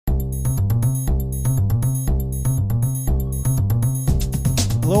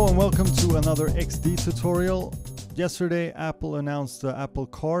welcome to another XD tutorial. Yesterday Apple announced the Apple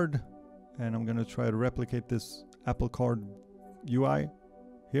Card, and I'm gonna try to replicate this Apple Card UI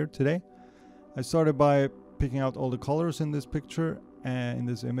here today. I started by picking out all the colors in this picture and in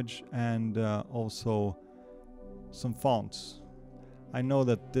this image, and also some fonts. I know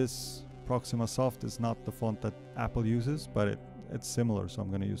that this Proxima Soft is not the font that Apple uses, but it's similar, so I'm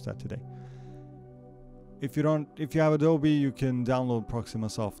going to use that today. If you have Adobe, you can download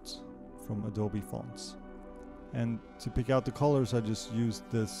Proxima Soft from Adobe Fonts. And to pick out the colors, I just used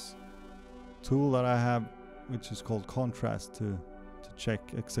this tool that I have, which is called Contrast, to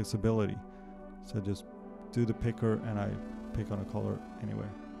check accessibility. So I just do the picker and I pick on a color anywhere,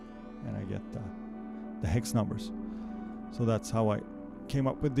 and I get the hex numbers. So that's how I came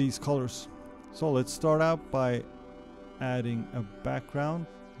up with these colors. So let's start out by adding a background.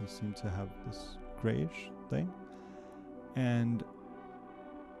 We seem to have this grayish thing, and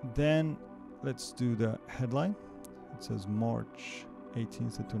then let's do the headline. It says March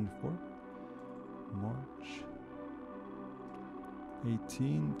 18th to 24th. March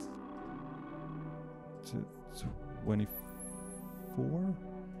 18th to 24,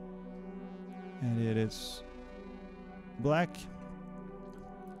 and it is black,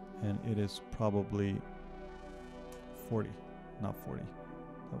 and it is probably 40, not 40,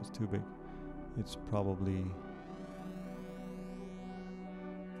 that was too big. It's probably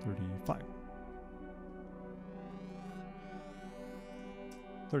 35,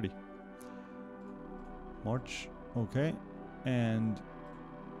 30. March, okay. And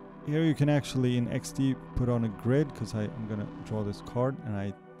here you can actually in XD put on a grid, because I'm gonna draw this card, and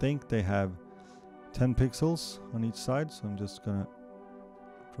I think they have 10 pixels on each side, so I'm just gonna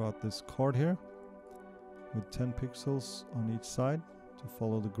draw out this card here with 10 pixels on each side to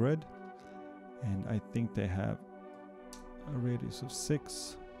follow the grid. And I think they have a radius of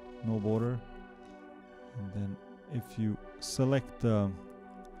 6, no border. And then if you select the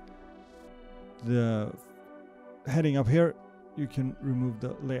heading up here, you can remove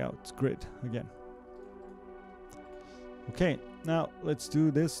the layout grid again. Okay, now let's do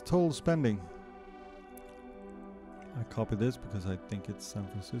this total spending. I copy this because I think it's San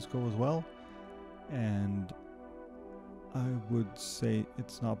Francisco as well, and I would say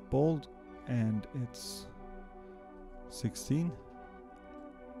it's not bold, and it's 16.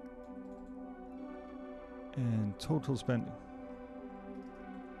 And total spending.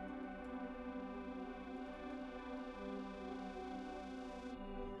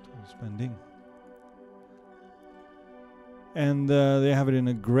 Total spending. And they have it in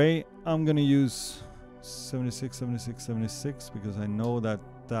a gray. I'm gonna use 76, 76, 76 because I know that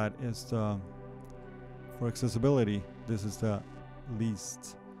that is the, for accessibility, this is the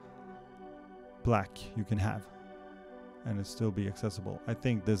least black you can have, and it still be accessible. I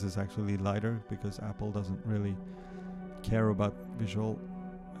think this is actually lighter because Apple doesn't really care about visual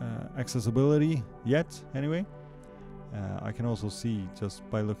accessibility yet anyway. I can also see just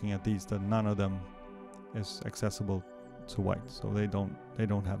by looking at these that none of them is accessible to white, so they don't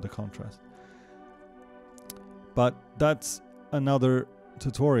have the contrast. But that's another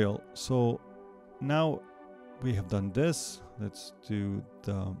tutorial. So now we have done this. Let's do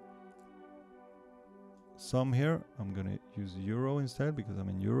the sum here. I'm gonna use euro instead because I'm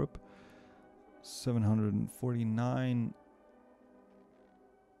in Europe.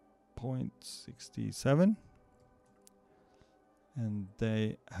 749.67, and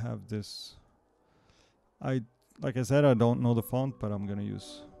they have this. Like I said, I don't know the font, but I'm gonna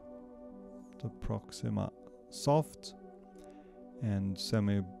use the Proxima Soft and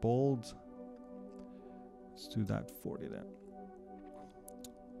semi-bold. Let's do that 40 then.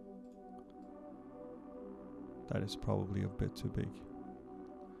 That is probably a bit too big.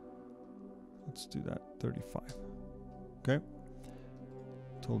 Let's do that 35. Okay.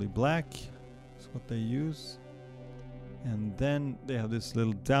 Totally black is what they use. And then they have this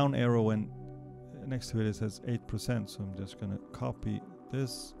little down arrow, and next to it says 8%. So I'm just gonna copy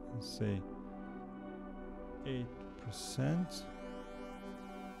this and say 8%.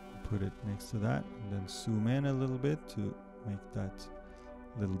 Put it next to that, and then zoom in a little bit to make that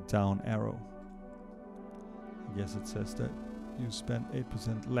little down arrow. I guess it says that you spent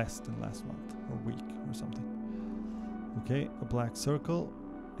 8% less than last month or week or something. Okay, a black circle,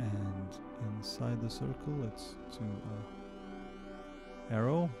 and inside the circle let's do a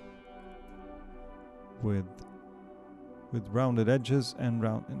arrow with rounded edges and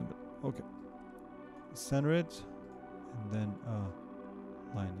round in the middle. Okay, center it, and then a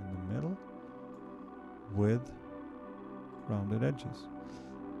line in the middle with rounded edges.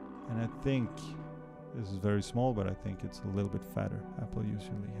 And I think This is very small, but I think it's a little bit fatter. Apple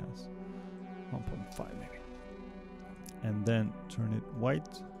usually has 1.5 maybe. And then turn it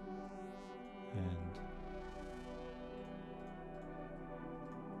white and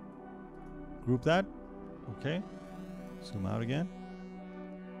group that. Okay. Zoom out again.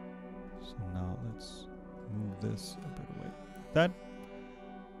 So now let's move this a bit away. That.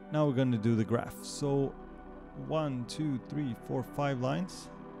 Now we're going to do the graph. So 1, 2, 3, 4, 5 lines.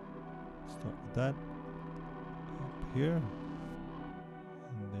 Start with that. Up here.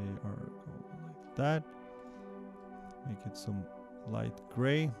 And they are going like that. Make it some light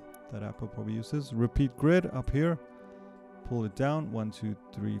gray that Apple probably uses. Repeat grid up here. Pull it down. 1, 2,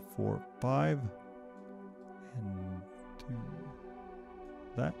 3, 4, 5. And 2.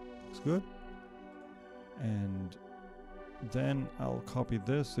 That looks good. And then I'll copy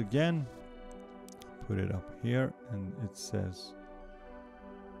this again, put it up here, and it says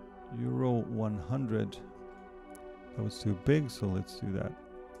Euro 100. That was too big, so let's do that.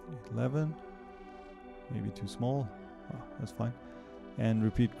 11, maybe too small. Oh, that's fine. And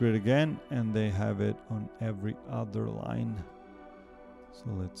repeat grid again, and they have it on every other line. So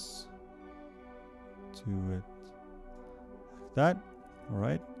let's do it like that. All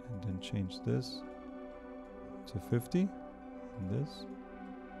right, and then change this to 50. This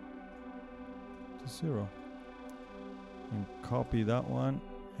to 0, and copy that one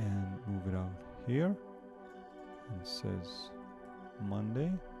and move it out here, and it says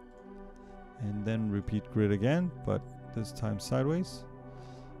Monday, and then repeat grid again, but this time sideways.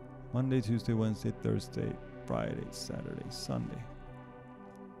 Monday, Tuesday, Wednesday, Thursday, Friday, Saturday, Sunday.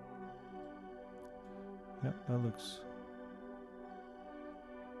 Yeah, that looks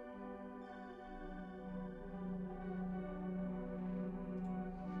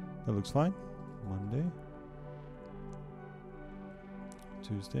fine. Monday,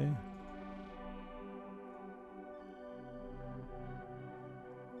 Tuesday,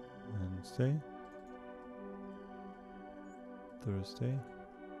 Wednesday, Thursday,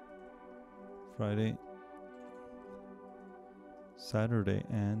 Friday, Saturday,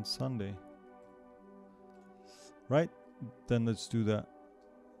 and Sunday. Right, then let's do the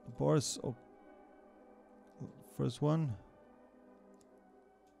bars. Oh, first one.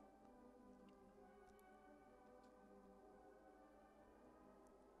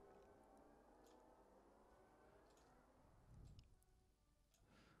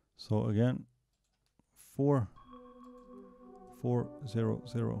 So again, 4, 4, 0,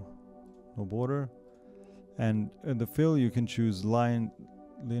 0, no border. And in the fill, you can choose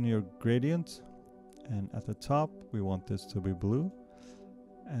linear gradient. And at the top, we want this to be blue.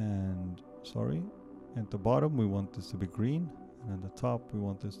 And at the bottom, we want this to be green. And at the top, we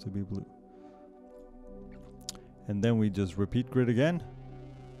want this to be blue. And then we just repeat grid again.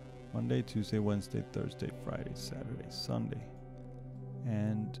 Monday, Tuesday, Wednesday, Thursday, Friday, Saturday, Sunday.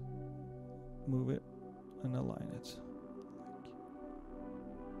 And move it and align it.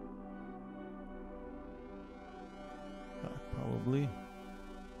 Probably.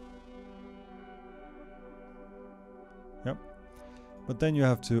 Yep. But then you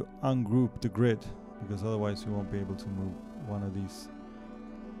have to ungroup the grid, because otherwise you won't be able to move one of these.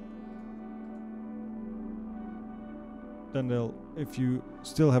 Then if you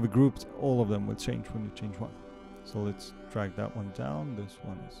still have it grouped, all of them will change when you change one. So let's drag that one down. This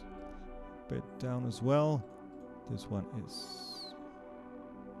one is a bit down as well. This one is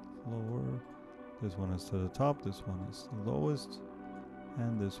lower. This one is to the top. This one is the lowest.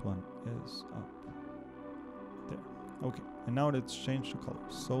 And this one is up. There. Okay. And now let's change the color.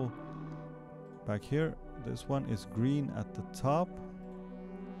 So back here, this one is green at the top,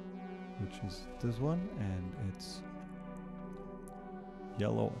 which is this one, and it's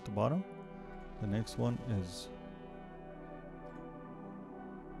yellow at the bottom. The next one is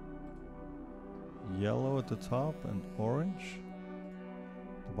yellow at the top and orange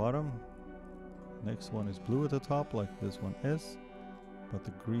at the bottom. Next one is blue at the top, like this one is, but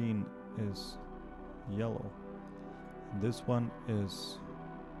the green is yellow. And this one is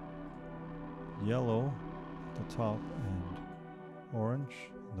yellow at the top and orange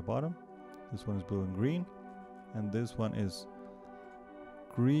at the bottom. This one is blue and green, and this one is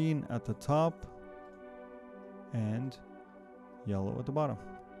green at the top and yellow at the bottom.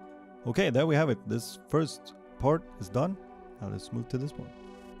 Okay, there we have it. This first part is done. Now let's move to this one.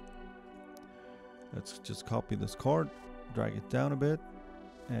 Let's just copy this card, drag it down a bit,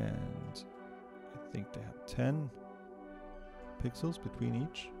 and I think they have 10 pixels between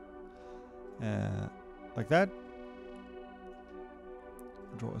each. Like that.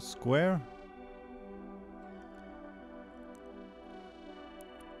 Draw a square.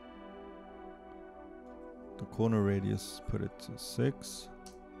 corner radius, put it to 6.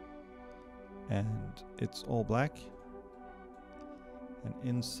 And it's all black. And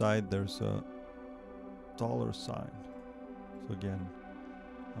inside there's a dollar sign. So again,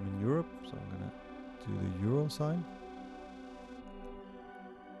 I'm in Europe, so I'm gonna do the euro sign.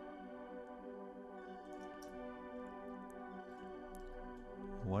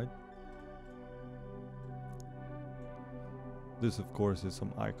 White. This of course is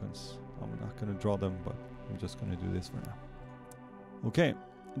some icons. I'm not gonna draw them, but I'm just gonna do this for now. Okay,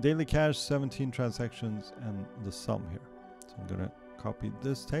 daily cash, 17 transactions, and the sum here. So I'm gonna copy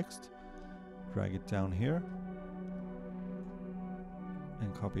this text, drag it down here,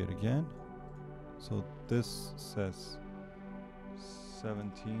 and copy it again. So this says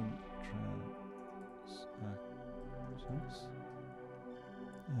 17 transactions,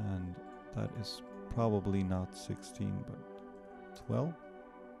 and that is probably not 16 but 12,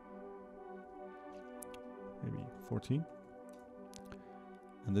 maybe 14,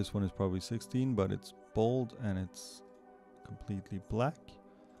 and this one is probably 16, but it's bold and it's completely black,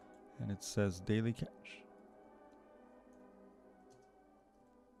 and it says daily cash.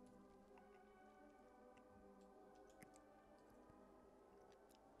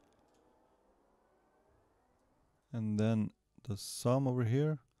 And then the sum over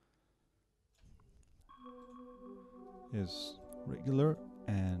here is regular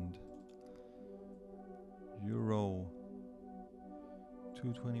and euro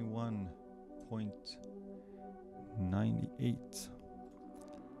 221.98.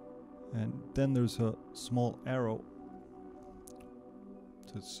 And then there's a small arrow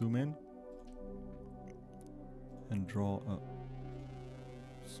to zoom in and draw a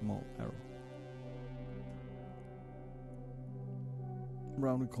small arrow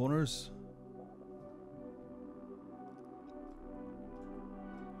around the corners.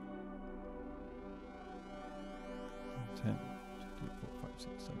 Ten, 2, 3, 4, 5,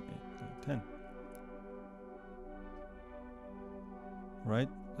 6, 7, 8, 9, 10. Right,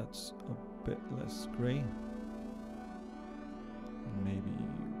 that's a bit less gray. Maybe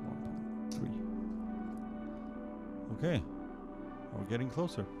 1.3. Okay, we're getting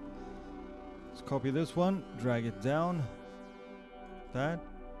closer. Let's copy this one, drag it down. That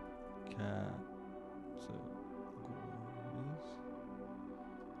and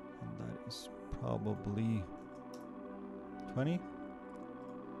that is probably 20.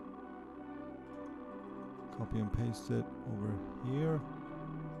 Copy and paste it over here,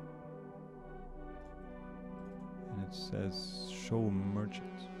 and it says show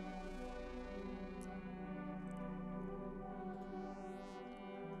merchant.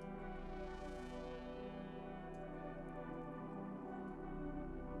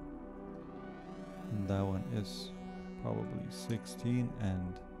 And that one is probably 16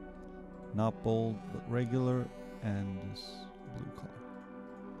 and not bold but regular, and this blue color.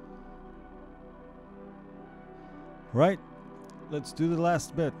 Right, let's do the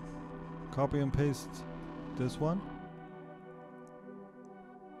last bit. Copy and paste this one.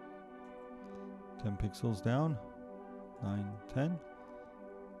 10 pixels down, 9, 10,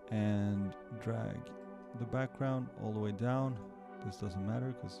 and drag the background all the way down. This doesn't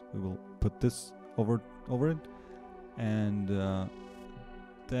matter because we will put this over it, and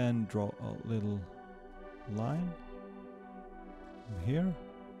then draw a little line from here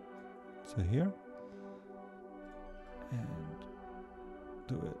to here, and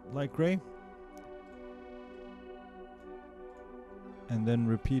do it light gray, and then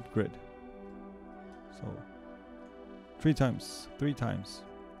repeat grid. So 3 times. Let's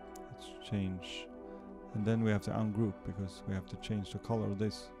change, and then we have to ungroup because we have to change the color of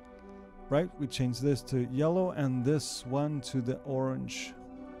this. Right, we change this to yellow and this one to the orange.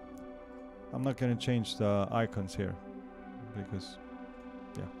 I'm not going to change the icons here because,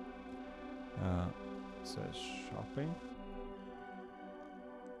 yeah. It says shopping.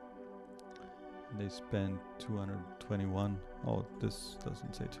 They spent 221. Oh, this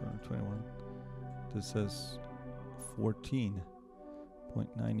doesn't say 221. This says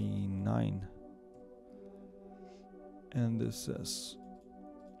 14.99. And this says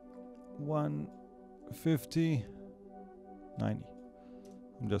 150.90. I'm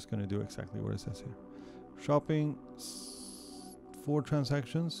just going to do exactly what it says here. Shopping, 4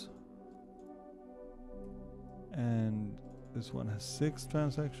 transactions. And this one has 6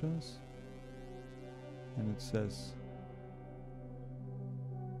 transactions. And it says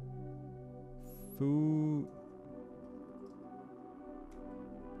food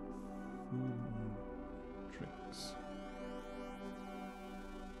and drinks.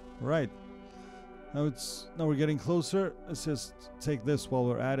 Right. Now we're getting closer. Let's just take this while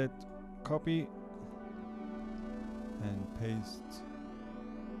we're at it. Copy. and paste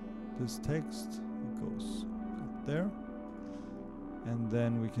this text. It goes up there, and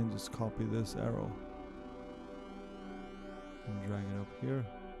then we can just copy this arrow and drag it up here,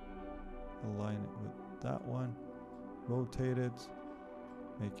 align it with that one, rotate it,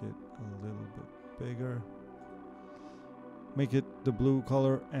 make it a little bit bigger, make it the blue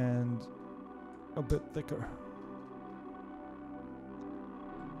color and a bit thicker.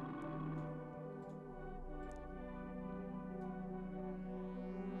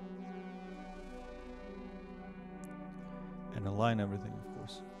 And align everything, of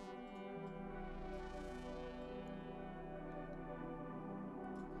course.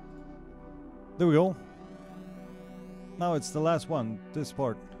 There we go. Now it's the last one, this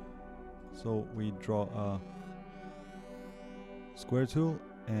part. So we draw a square tool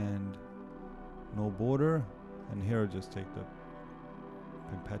and no border, and here I just take the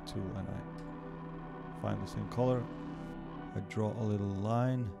pipette tool and I find the same color. I draw a little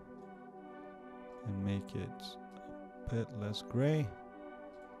line and make it a bit less gray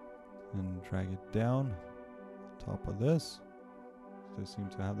and drag it down top of this. They seem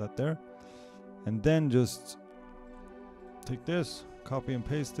to have that there. And then just take this, copy and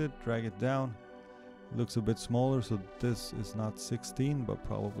paste it, drag it down. It looks a bit smaller, so this is not 16 but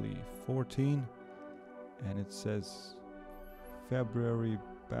probably 14, and it says February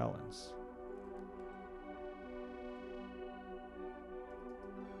balance.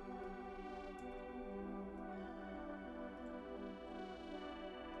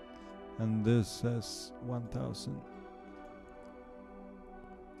 And this says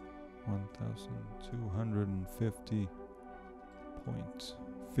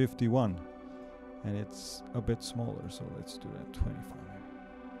 1,250.51, and it's a bit smaller, so let's do that 25.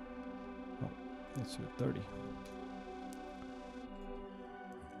 Oh, let's do 30.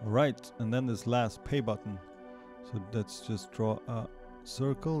 Alright, and then this last pay button. So let's just draw a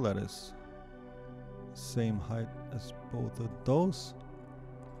circle that is same height as both of those.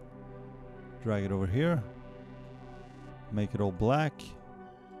 Drag it over here, make it all black,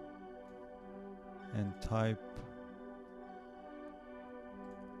 and type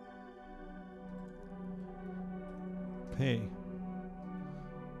pay,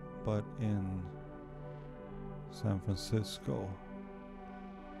 but in San Francisco,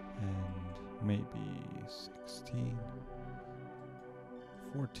 and maybe 16,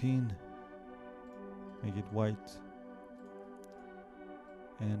 14, make it white,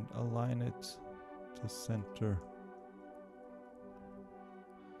 and align it to center.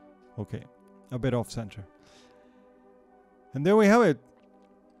 Okay, a bit off center. And there we have it.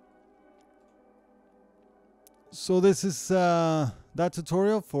 So this is that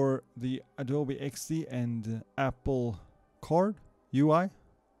tutorial for the Adobe XD and Apple Card UI.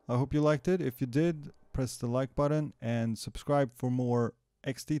 I hope you liked it. If you did, press the like button and subscribe for more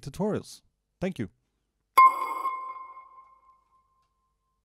XD tutorials. Thank you.